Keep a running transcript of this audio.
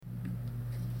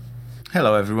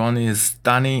Hello everyone, it's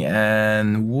Danny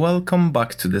and welcome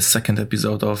back to the second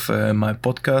episode of my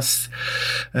podcast.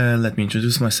 Let me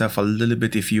introduce myself a little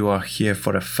bit if you are here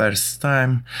for the first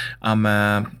time. I'm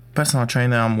a personal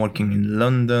trainer, I'm working in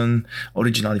London,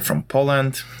 originally from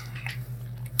Poland.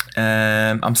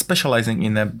 I'm specializing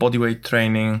in bodyweight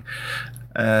training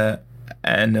and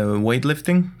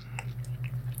weightlifting.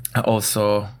 I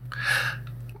also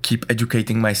keep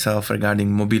educating myself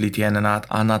regarding mobility and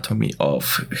anatomy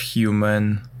of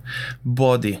human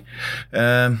body.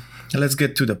 Let's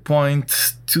get to the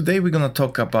point. Today we're gonna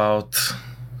talk about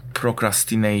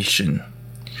procrastination.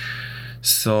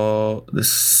 So this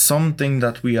is something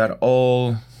that we are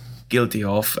all guilty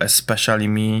of, especially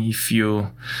me. If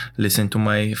you listen to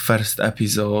my first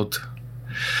episode,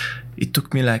 it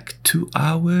took me like 2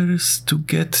 hours to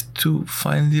get to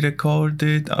finally record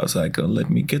it. I was like, oh, let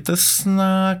me get a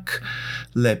snack,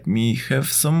 let me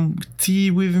have some tea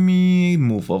with me,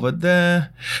 move over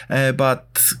there.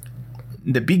 But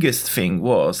the biggest thing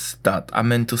was that I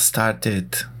meant to start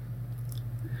it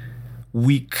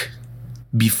week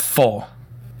before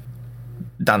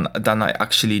than I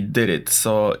actually did it.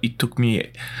 So it took me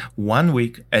 1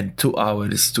 week and 2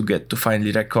 hours to get to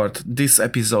finally record this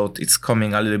episode. It's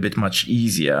coming a little bit much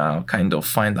easier. I kind of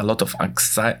find a lot of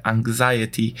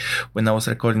anxiety when I was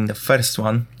recording the first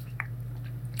one.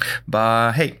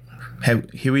 But hey,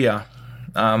 here we are.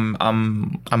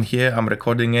 I'm here. I'm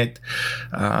recording it.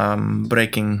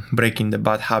 Breaking the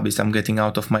bad habits. I'm getting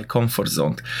out of my comfort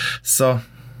zone. So,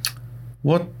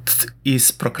 what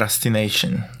is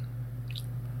procrastination?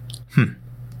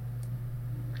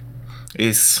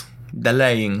 Is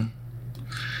delaying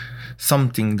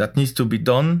something that needs to be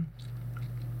done,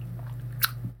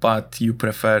 but you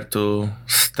prefer to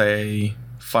stay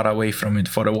far away from it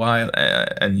for a while,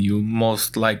 and you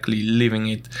most likely leaving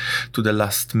it to the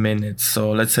last minute.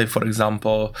 So let's say, for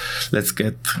example, let's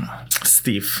get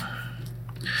Steve.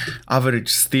 Average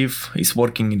Steve is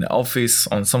working in the office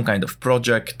on some kind of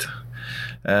project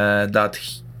that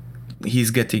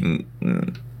he's getting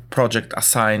project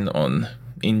assigned on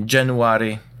in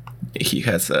January. He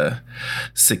has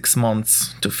 6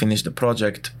 months to finish the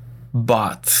project,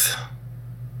 but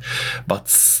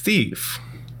Steve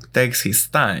takes his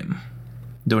time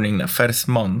during the first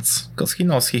months because he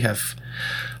knows he have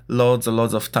loads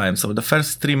of time. So the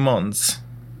first 3 months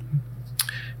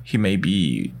he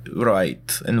maybe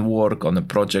write and work on a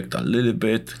project a little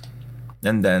bit,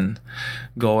 and then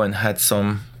go and have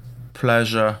some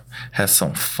pleasure, have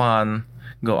some fun,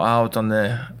 go out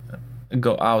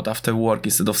after work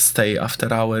instead of stay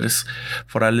after hours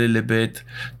for a little bit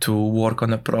to work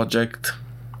on a project.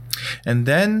 And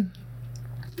then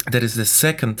there is the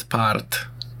second part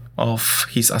of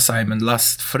his assignment,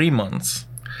 last 3 months.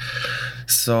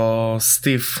 So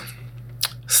Steve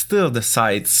still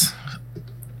decides,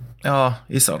 oh,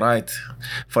 it's alright.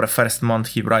 For the first month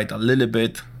he write a little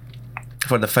bit.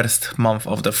 For the first month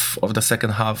of the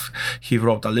second half, he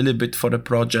wrote a little bit for the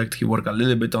project. He worked a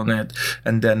little bit on it,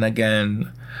 and then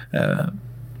again,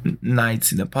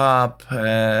 nights in the pub,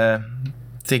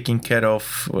 taking care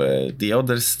of the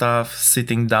other stuff,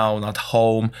 sitting down at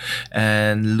home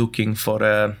and looking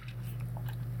for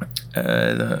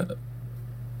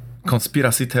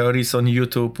conspiracy theories on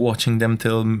YouTube, watching them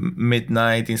till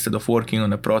midnight instead of working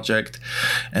on a project.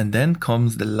 And then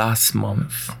comes the last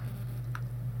month.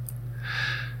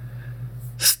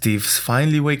 Steve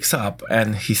finally wakes up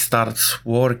and he starts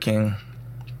working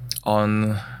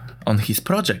on his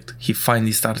project. He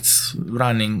finally starts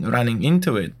running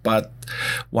into it. But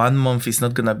 1 month is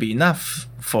not gonna be enough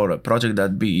for a project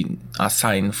that be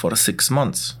assigned for 6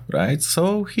 months, right?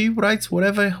 So he writes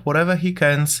whatever he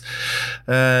can.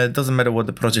 Doesn't matter what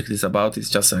the project is about. It's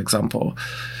just an example.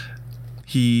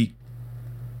 He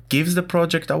gives the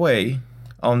project away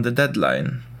on the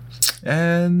deadline,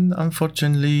 and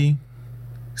unfortunately,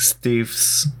 Steve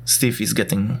is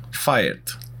getting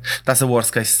fired. That's a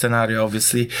worst case scenario,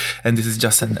 obviously, and this is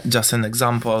just an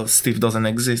example. Steve doesn't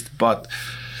exist, but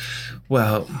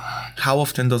well, how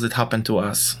often does it happen to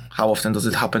us? How often does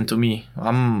it happen to me?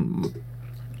 I'm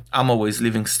always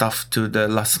leaving stuff to the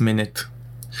last minute,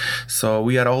 so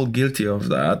we are all guilty of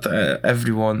that.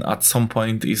 Everyone at some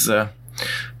point is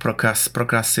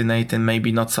procrastinating.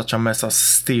 Maybe not such a mess as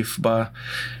Steve, but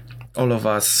all of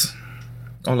us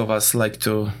like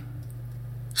to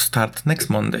start next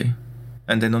Monday,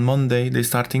 and then on Monday they're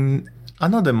starting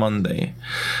another Monday.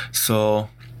 So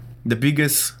the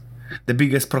biggest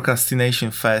procrastination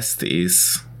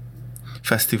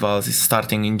festivals is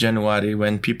starting in January,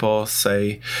 when people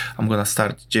say, I'm gonna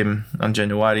start gym on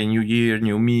January, new year,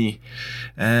 new me.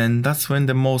 And that's when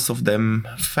the most of them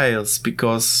fails,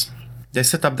 because They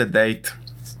set up the date.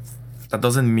 That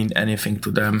doesn't mean anything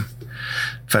to them.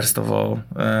 First of all,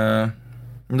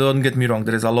 don't get me wrong,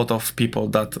 there is a lot of people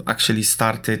that actually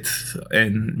started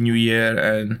in New Year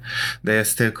and they are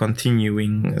still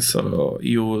continuing. So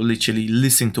you literally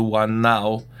listen to one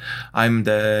now. I'm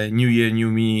the New Year, New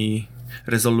Me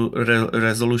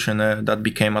resolutioner that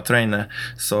became a trainer.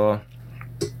 So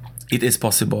it is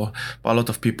possible. But a lot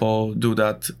of people do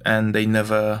that and they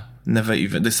never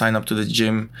even, they sign up to the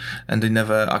gym and they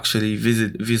never actually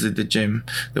visit the gym.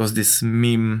 There was this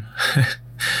meme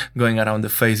going around the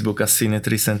Facebook. I've seen it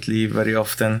recently very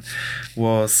often.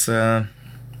 Was I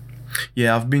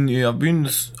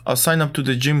signed up to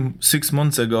the gym 6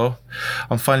 months ago.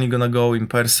 I'm finally gonna go in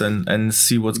person and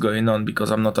see what's going on because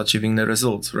I'm not achieving the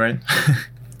results, right?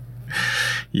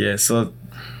 Yeah, so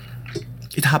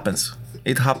it happens.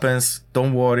 It happens.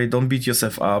 Don't worry, don't beat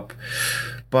yourself up.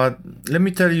 But let me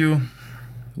tell you,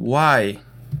 why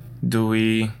do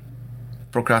we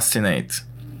procrastinate?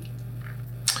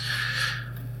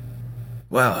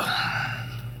 Well,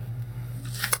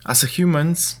 as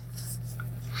humans,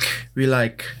 we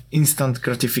like instant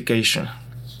gratification.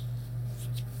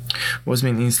 What does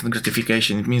it mean, instant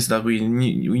gratification? It means that we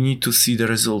need to see the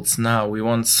results now. We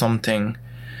want something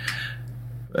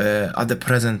at the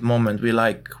present moment. We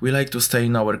like to stay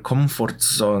in our comfort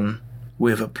zone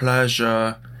with a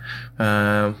pleasure.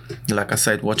 Like I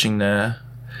said, watching the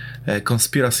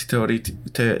conspiracy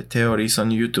theories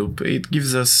on YouTube, it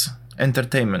gives us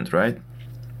entertainment, right?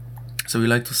 So we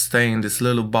like to stay in this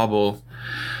little bubble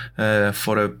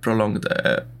for a prolonged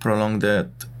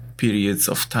periods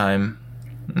of time,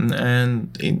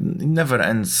 and it never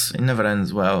ends. It never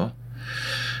ends well.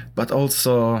 But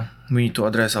also we need to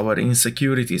address our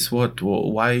insecurities. Why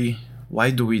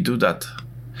do we do that?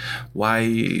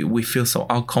 Why we feel so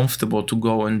uncomfortable to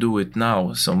go and do it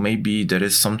now? So maybe there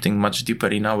is something much deeper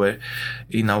in our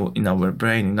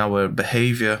brain, in our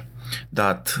behavior,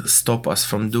 that stop us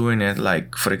from doing it.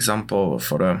 Like, for example,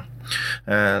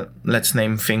 let's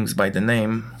name things by the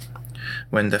name.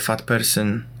 When the fat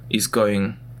person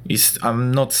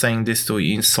I'm not saying this to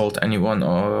insult anyone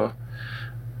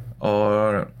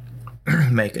or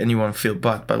make anyone feel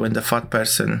bad, but when the fat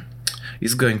person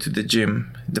is going to the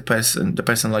gym, the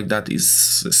person like that is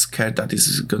scared that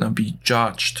is gonna be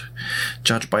judged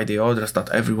by the others, that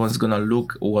everyone's gonna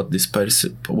look what this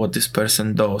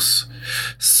person does.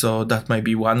 So that might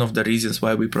be one of the reasons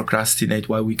why we procrastinate,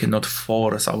 why we cannot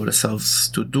force ourselves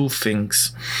to do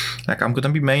things. Like, I'm gonna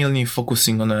be mainly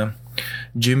focusing on a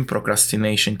gym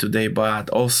procrastination today, but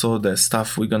also the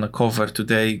stuff we're gonna cover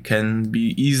today can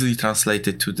be easily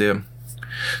translated to the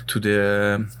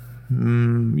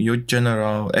your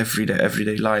general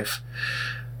everyday life.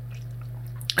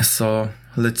 So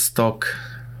let's talk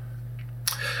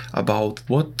about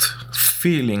what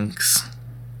feelings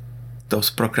those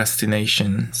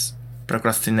procrastination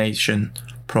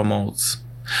promotes.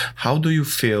 How do you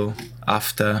feel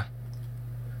after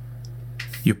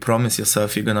you promise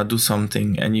yourself you're gonna do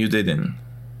something and you didn't?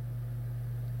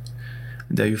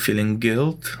 Are you feeling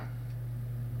guilt,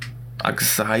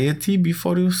 anxiety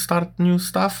before you start new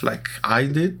stuff like I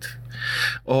did,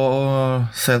 or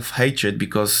self-hatred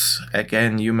because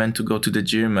again you meant to go to the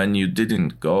gym and you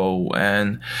didn't go,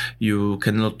 and you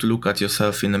cannot look at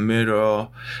yourself in the mirror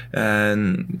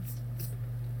and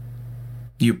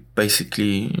you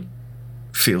basically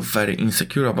feel very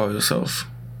insecure about yourself,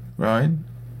 right?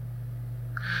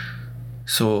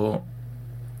 So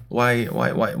why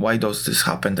does this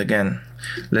happen again?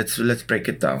 Let's break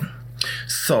it down.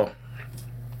 So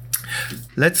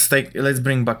let's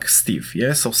bring back Steve.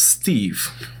 Yeah, so Steve,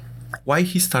 why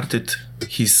he started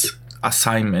his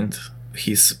assignment,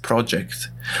 his project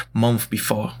month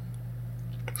before?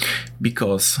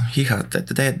 Because he had that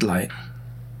deadline.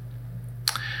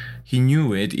 He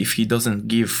knew it, if he doesn't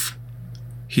give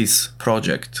his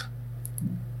project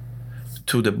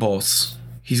to the boss,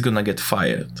 he's gonna get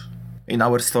fired. In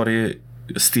our story,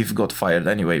 Steve got fired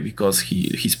anyway because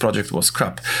his project was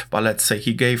crap. But let's say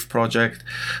he gave project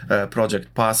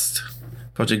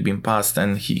being passed,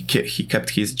 and he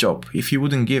kept his job. If he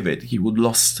wouldn't give it, he would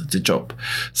lost the job.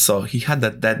 So he had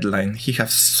that deadline. He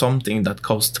has something that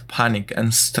caused panic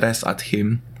and stress at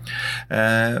him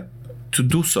to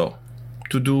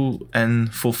do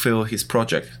and fulfill his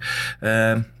project.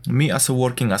 Me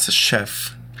working as a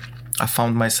chef, I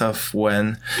found myself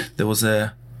when there was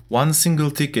one single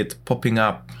ticket popping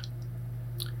up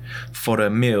for a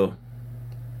meal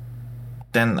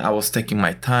Then I was taking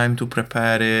my time to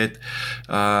prepare it.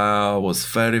 Was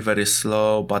very, very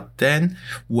slow. But then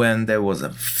when there was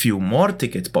a few more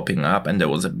tickets popping up and there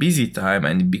was a busy time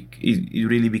and it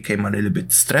really became a little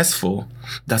bit stressful,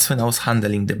 that's when I was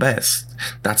handling the best.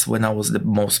 That's when I was the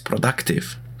most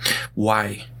productive.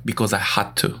 Why? Because I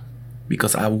had to.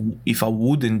 Because if I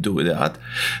wouldn't do that,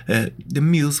 the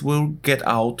meals will get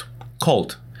out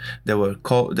cold. They will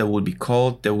be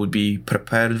cold, they will be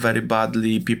prepared very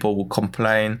badly, people will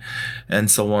complain, and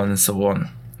so on,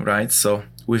 right? So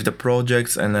with the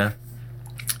projects and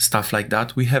stuff like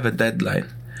that, we have a deadline.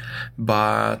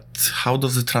 But how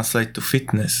does it translate to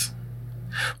fitness?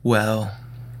 Well,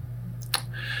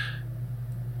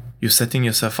 you're setting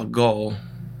yourself a goal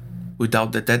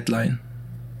without the deadline.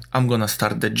 I'm gonna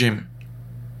start the gym.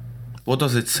 What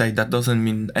does it say? That doesn't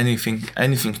mean anything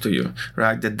to you,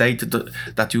 right? The date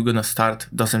that you're gonna start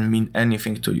doesn't mean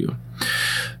anything to you.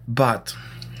 But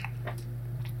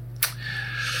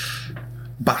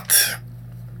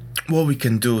what we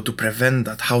can do to prevent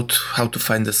that, how to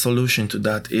find the solution to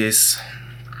that, is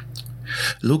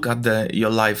look at your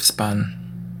lifespan,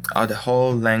 at the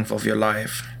whole length of your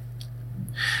life.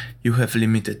 You have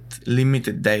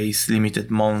limited days,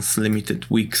 limited months, limited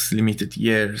weeks, limited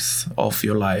years of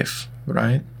your life,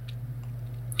 right?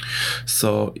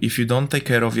 So if you don't take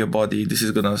care of your body, this is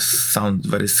gonna sound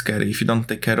very scary. If you don't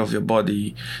take care of your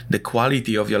body, the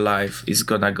quality of your life is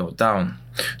gonna go down.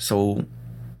 So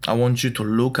I want you to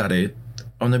look at it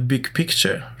on a big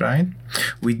picture, right?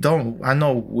 I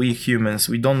know we humans,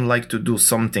 we don't like to do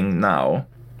something now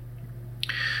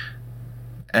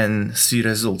and see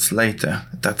results later.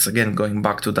 That's again going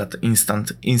back to that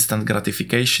instant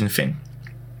gratification thing.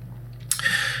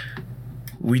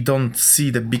 We don't see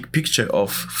the big picture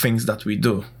of things that we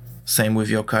do. Same with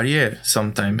your career.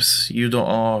 Sometimes you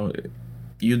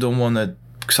don't want to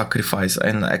sacrifice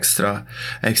an extra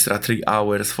 3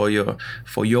 hours for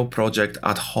your project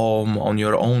at home on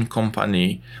your own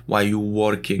company while you're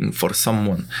working for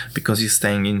someone, because you're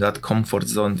staying in that comfort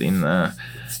zone in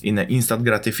an instant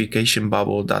gratification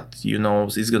bubble that you know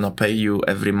is gonna pay you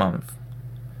every month.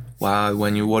 While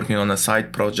when you're working on a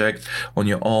side project on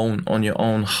your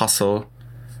own hustle,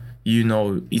 you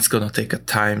know it's gonna take a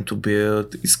time to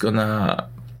build.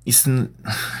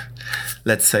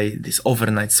 Let's say this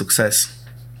overnight success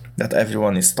that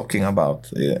everyone is talking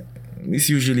about. It's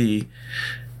usually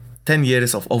 10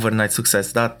 years of overnight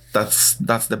success.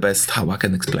 That's the best how I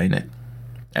can explain it,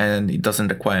 and it doesn't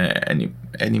require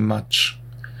any much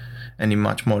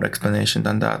more explanation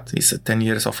than that. It's 10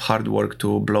 years of hard work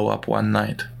to blow up one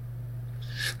night.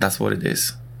 That's what it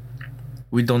is.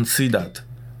 We don't see that.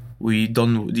 We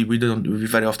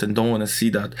very often don't want to see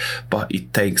that, but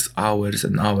it takes hours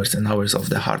and hours and hours of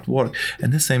the hard work.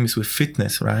 And the same is with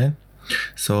fitness, right?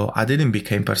 So I didn't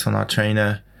become personal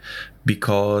trainer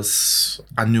because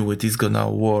I knew it is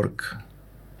gonna work.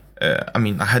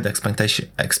 I had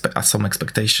some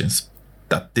expectations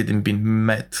that didn't be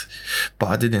met, but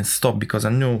I didn't stop because I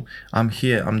knew I'm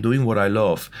here, I'm doing what I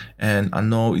love, and I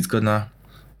know it's gonna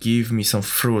give me some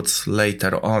fruits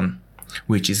later on,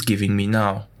 which is giving me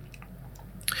now.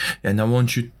 And I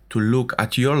want you to look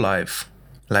at your life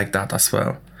like that as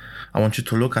well. I want you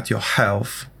to look at your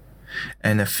health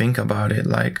and think about it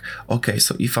like, okay,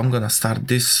 so if I'm gonna start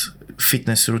this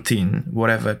fitness routine,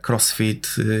 whatever,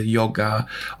 CrossFit, yoga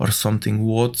or something,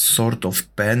 what sort of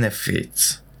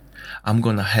benefits I'm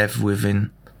gonna have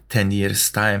within 10 years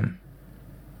time?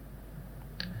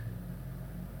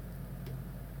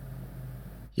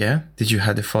 Yeah? Did you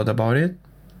have a thought about it?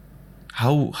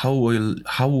 How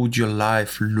would your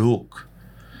life look?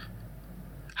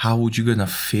 How would you gonna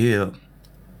feel?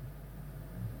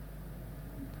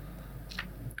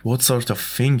 What sort of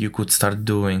thing you could start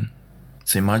doing?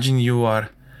 So imagine you are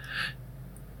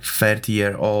 30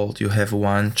 years old, you have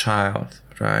one child,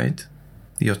 right?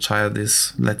 Your child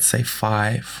is, let's say,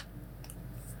 5.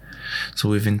 So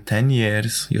within 10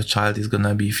 years, your child is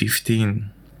gonna be 15.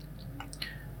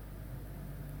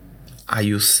 Are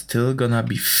you still gonna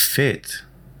be fit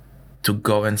to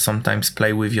go and sometimes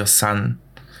play with your son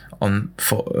on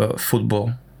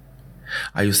football?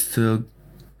 Are you still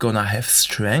gonna have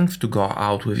strength to go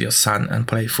out with your son and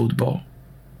play football?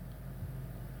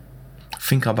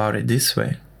 Think about it this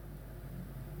way.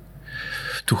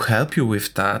 To help you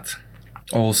with that,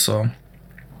 also,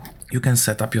 you can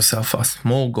set up yourself a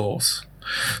small goals,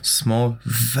 small,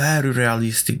 very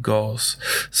realistic goals.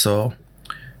 So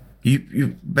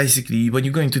you basically, when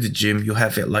you go into the gym, you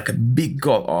have it like a big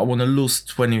goal. Oh, I want to lose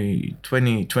 20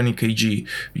 kg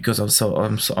because I'm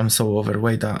so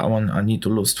overweight. I need to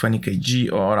lose 20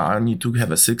 kg, or I need to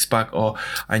have a 6-pack, or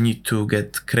I need to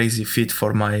get crazy fit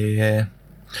for my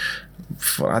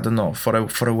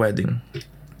for a wedding.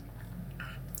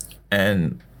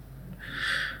 And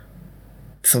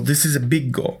so this is a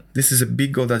big goal. This is a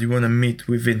big goal that you want to meet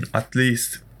within at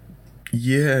least a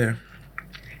year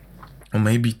or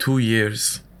maybe 2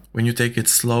 years, when you take it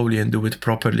slowly and do it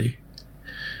properly.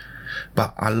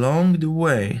 But along the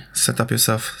way, set up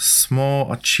yourself small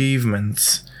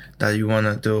achievements that you want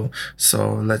to do.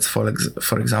 So let's, for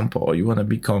example, you want to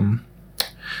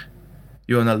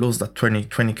lose that 20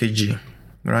 kg,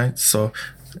 right? So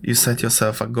you set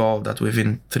yourself a goal that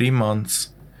within 3 months,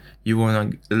 you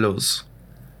want to lose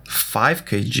 5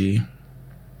 kg,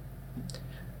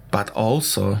 but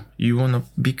also you want to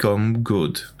become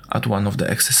good at one of the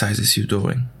exercises you're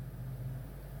doing.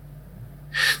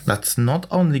 That's not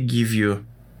only give you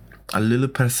a little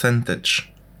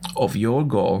percentage of your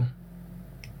goal,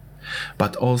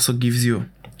 but also gives you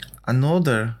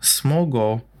another small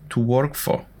goal to work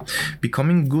for.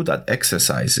 Becoming good at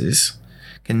exercises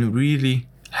can really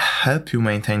help you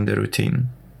maintain the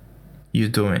routine you're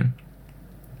doing.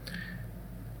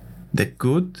 The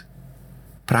good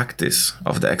practice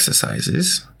of the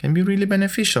exercises can be really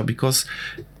beneficial, because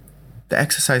the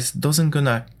exercise doesn't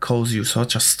gonna cause you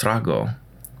such a struggle.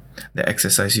 The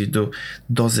exercise you do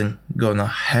doesn't gonna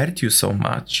hurt you so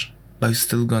much, but you're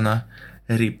still gonna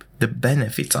reap the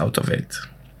benefits out of it.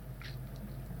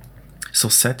 So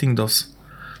setting those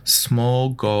small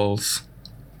goals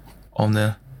on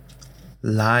a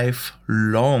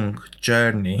lifelong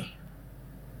journey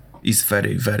is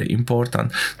very, very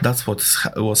important. That's what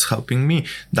was helping me.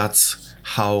 That's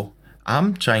how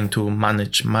I'm trying to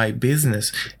manage my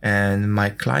business and my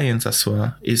clients as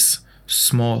well, is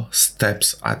small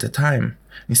steps at a time.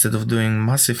 Instead of doing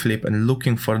massive leap and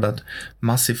looking for that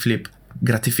massive leap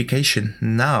gratification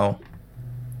now,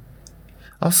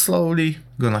 I'll slowly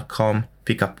gonna come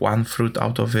pick up one fruit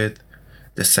out of it,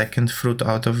 the second fruit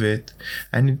out of it,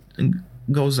 and it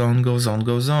goes on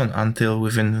until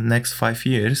within the next 5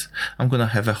 years, I'm gonna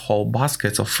have a whole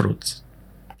basket of fruits,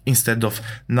 instead of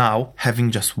now having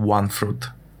just one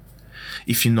fruit.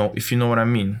 If you know what I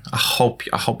mean. I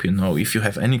hope you know. If you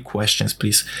have any questions,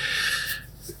 please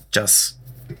just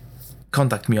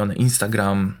contact me on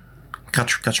Instagram.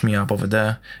 Catch me up over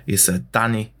there. It's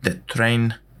Danny the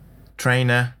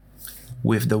trainer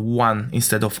with the 1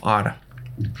 instead of R.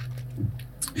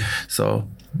 So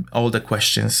all the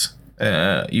questions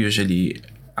usually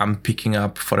I'm picking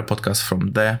up for a podcast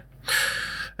from there.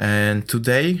 And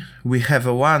today we have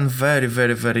one very,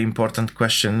 very, very important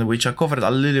question, which I covered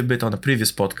a little bit on the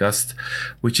previous podcast,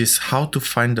 which is how to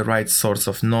find the right source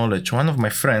of knowledge. One of my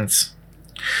friends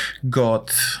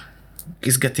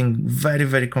is getting very,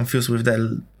 very confused with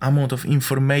the amount of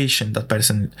information that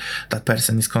person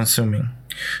is consuming.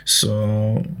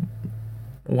 So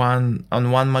on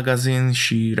one magazine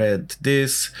she read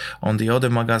this, on the other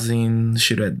magazine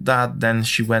she read that, then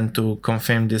she went to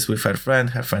confirm this with her friend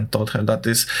told her that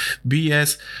is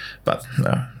BS. But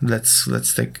let's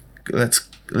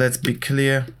be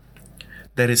clear,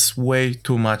 there is way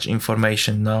too much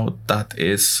information now that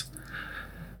is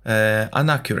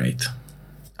inaccurate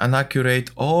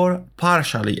or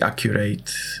partially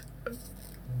accurate,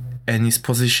 and is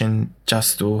positioned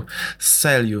just to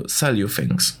sell you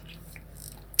things,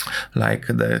 like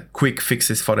the quick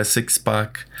fixes for a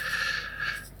 6-pack.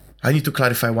 I need to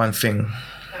clarify one thing.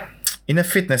 In a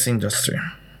fitness industry,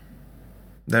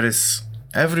 there is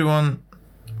everyone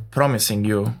promising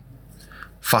you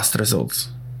fast results.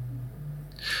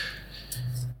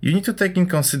 You need to take in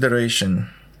consideration,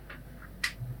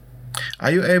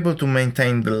 are you able to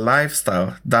maintain the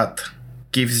lifestyle that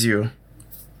gives you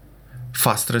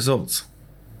fast results?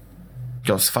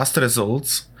 Because fast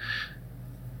results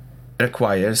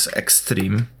requires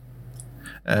extreme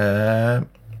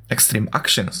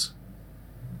actions.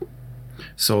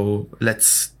 So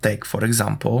let's take, for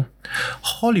example,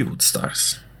 Hollywood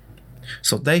stars.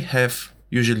 So they have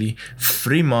usually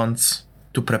 3 months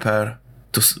to prepare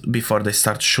before they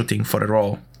start shooting for a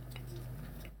role.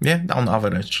 Yeah, on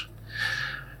average.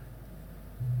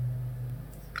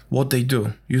 What they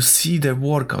do, you see their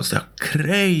workouts, they're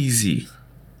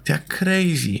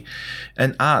crazy.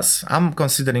 And I'm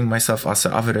considering myself as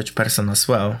an average person as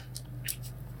well.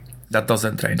 That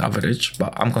doesn't train average,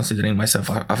 but I'm considering myself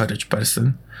an average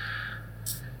person.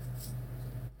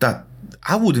 That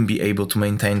I wouldn't be able to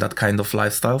maintain that kind of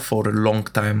lifestyle for a long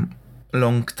time.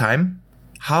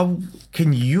 How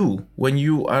can you, when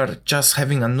you are just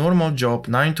having a normal job,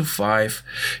 9 to 5,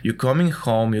 you're coming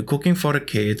home, you're cooking for the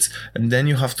kids, and then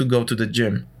you have to go to the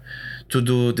gym to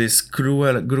do this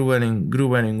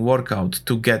grueling workout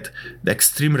to get the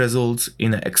extreme results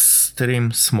in an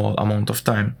extreme small amount of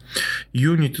time.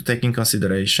 You need to take in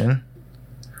consideration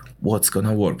what's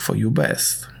gonna work for you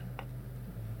best.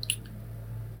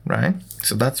 Right?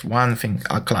 So that's one thing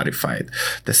I clarified.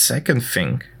 The second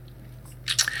thing,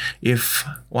 if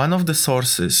one of the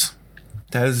sources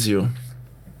tells you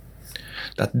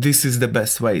that this is the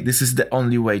best way, this is the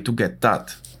only way to get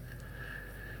that,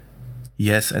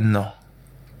 yes and no.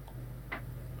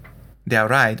 They are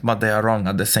right, but they are wrong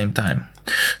at the same time.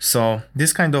 So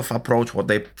this kind of approach, what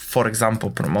they, for example,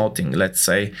 promoting, let's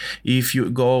say, if you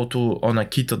go on a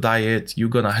keto diet, you're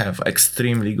gonna have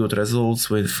extremely good results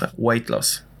with weight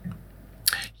loss.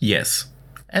 Yes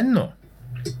and no.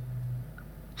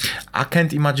 I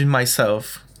can't imagine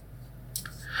myself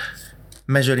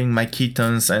measuring my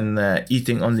ketones and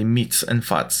eating only meats and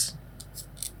fats.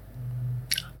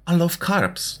 I love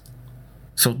carbs.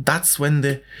 So that's when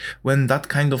that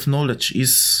kind of knowledge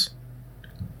is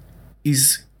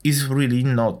really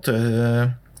not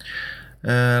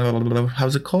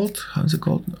how's it called?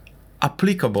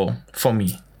 Applicable for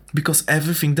me, because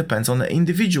everything depends on the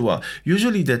individual.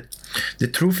 Usually the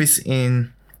truth is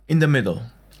in the middle.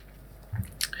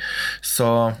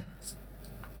 So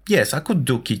yes, I could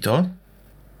do keto.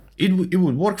 It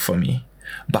would work for me,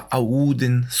 but I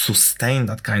wouldn't sustain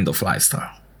that kind of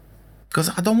lifestyle because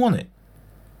I don't want it.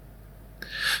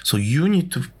 So you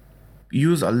need to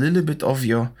use a little bit of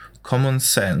your common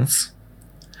sense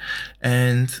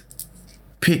and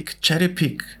cherry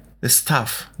pick the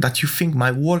stuff that you think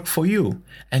might work for you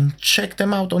and check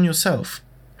them out on yourself.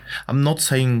 I'm not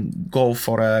saying go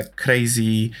for a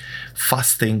crazy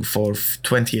fasting for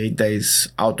 28 days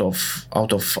out of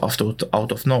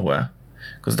nowhere,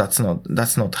 because that's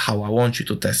not how I want you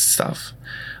to test stuff.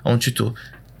 I want you to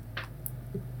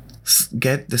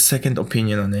get the second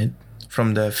opinion on it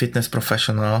from the fitness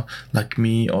professional like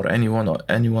me or anyone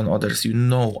others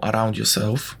around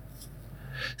yourself.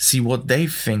 See what they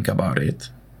think about it.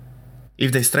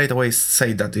 If they straight away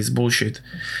say that is bullshit,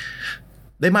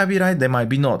 they might be right, they might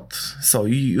be not. So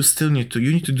you still need to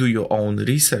do your own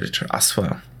research as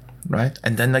well, right?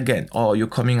 And then again, you're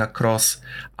coming across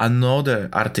another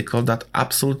article that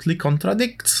absolutely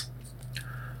contradicts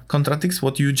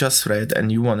what you just read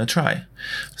and you want to try.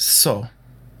 So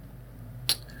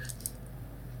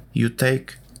you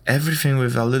take everything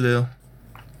with a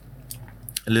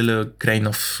little grain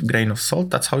of salt.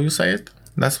 That's how you say it.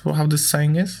 That's how this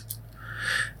saying is.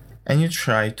 And you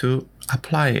try to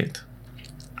apply it.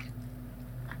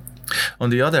 On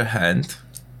the other hand,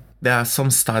 there are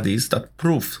some studies that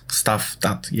prove stuff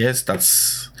that, yes,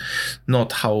 that's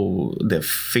not how the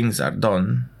things are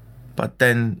done. But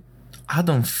then I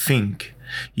don't think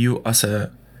you as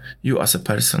a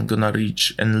person gonna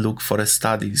reach and look for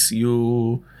studies.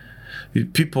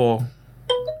 People,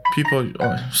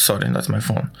 oh, sorry, that's my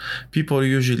phone. People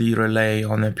usually rely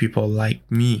on people like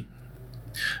me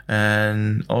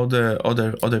and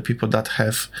other people that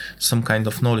have some kind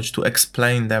of knowledge to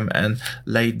explain them and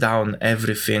lay down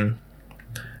everything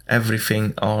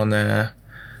on a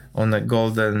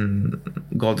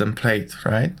golden plate,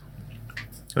 right?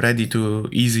 Ready to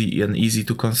easy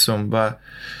to consume. But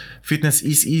fitness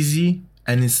is easy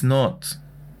and it's not.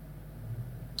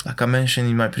 Like I mentioned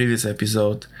in my previous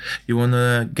episode, you want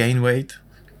to gain weight,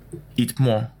 eat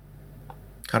more.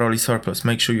 Calorie surplus,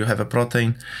 make sure you have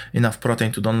enough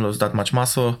protein to don't lose that much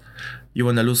muscle. You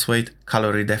want to lose weight,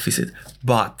 calorie deficit.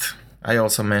 But I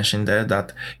also mentioned there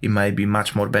that it might be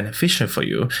much more beneficial for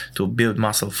you to build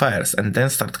muscle first and then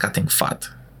start cutting fat,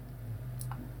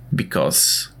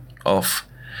 because of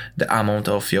the amount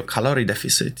of your calorie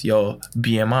deficit, your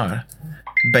BMR,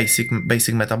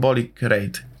 basic metabolic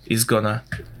rate, is gonna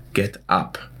get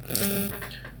up.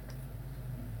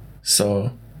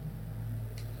 So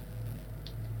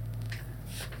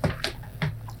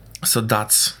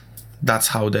that's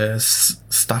how the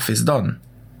stuff is done.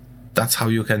 That's how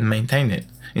you can maintain it.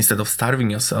 Instead of starving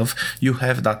yourself, you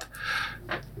have that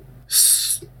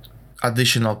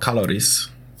additional calories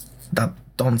that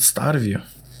don't starve you.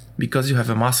 Because you have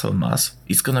a muscle mass,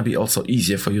 it's gonna be also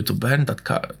easier for you to burn that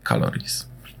calories.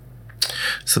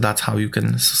 So that's how you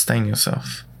can sustain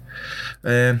yourself.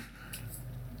 The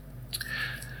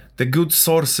good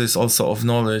sources also of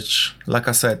knowledge, like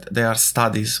I said, they are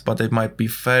studies, but they might be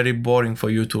very boring for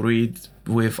you to read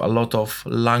with a lot of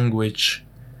language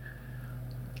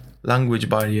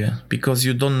barrier, because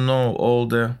you don't know all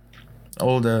the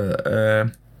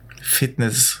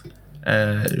fitness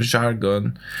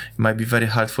jargon. It might be very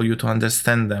hard for you to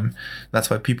understand them. That's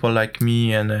why people like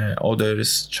me and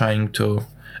others trying to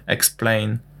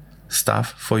explain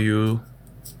stuff for you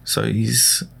so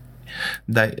it's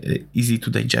easy to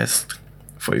digest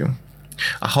for you.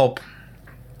 I hope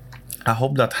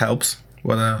that helps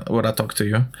when I talk to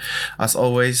you. As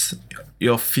always,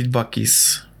 your feedback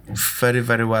is very,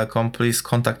 very welcome. Please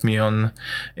contact me on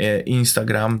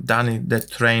Instagram, Danny the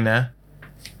Trainer,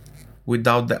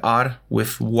 without the R,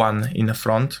 with 1 in the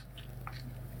front.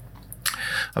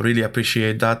 I really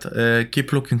appreciate that.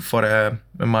 Keep looking for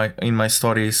in my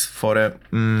stories for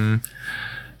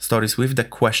stories with the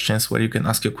questions, where you can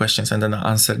ask your questions and then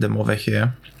I answer them over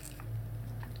here.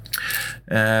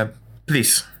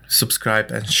 Please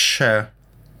subscribe and share.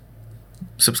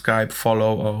 Subscribe,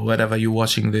 follow, or wherever you're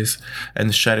watching this,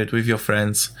 and share it with your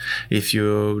friends if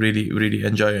you really, really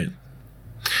enjoy it.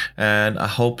 And I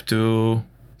hope to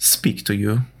speak to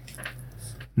you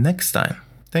next time.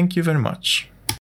 Thank you very much.